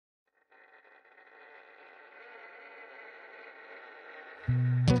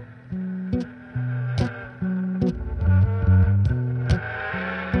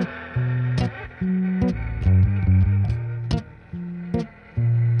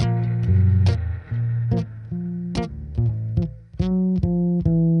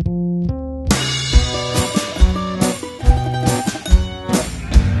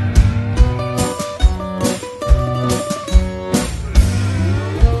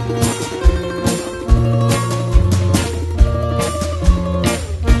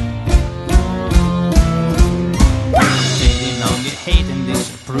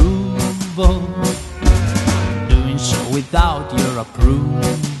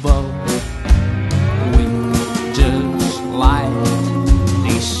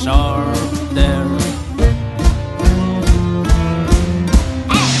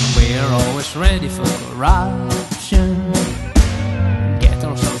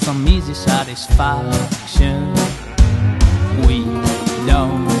easy satisfaction. We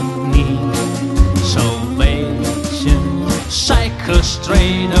don't need salvation.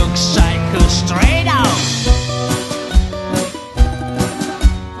 Straydogs, Straydogs.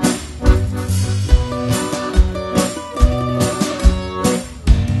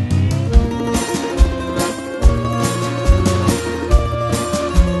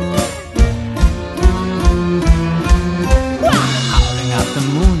 Howling at the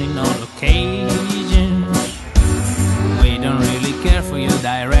moon in all occasions. We don't really care for your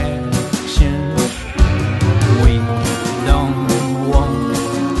direction. We don't want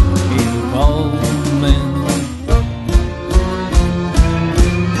involvement.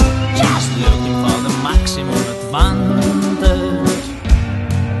 Just looking for the maximum advantage.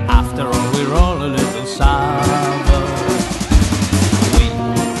 After all, we're all a little savage. We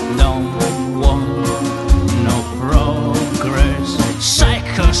don't want no progress.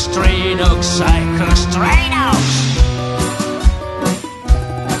 Straydogs, Straydogs.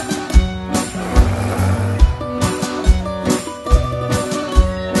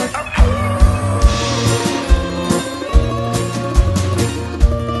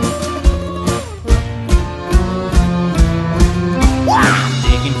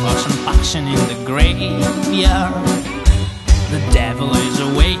 Digging for some passion in the graveyard. The devil is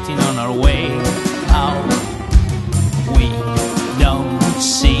waiting on our way out. We don't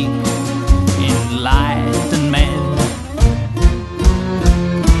seek enlightenment.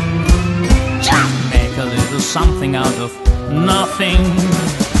 Just make a little something out of nothing.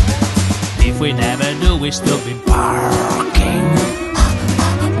 If we never do, we still be barking.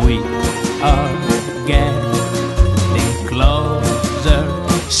 We are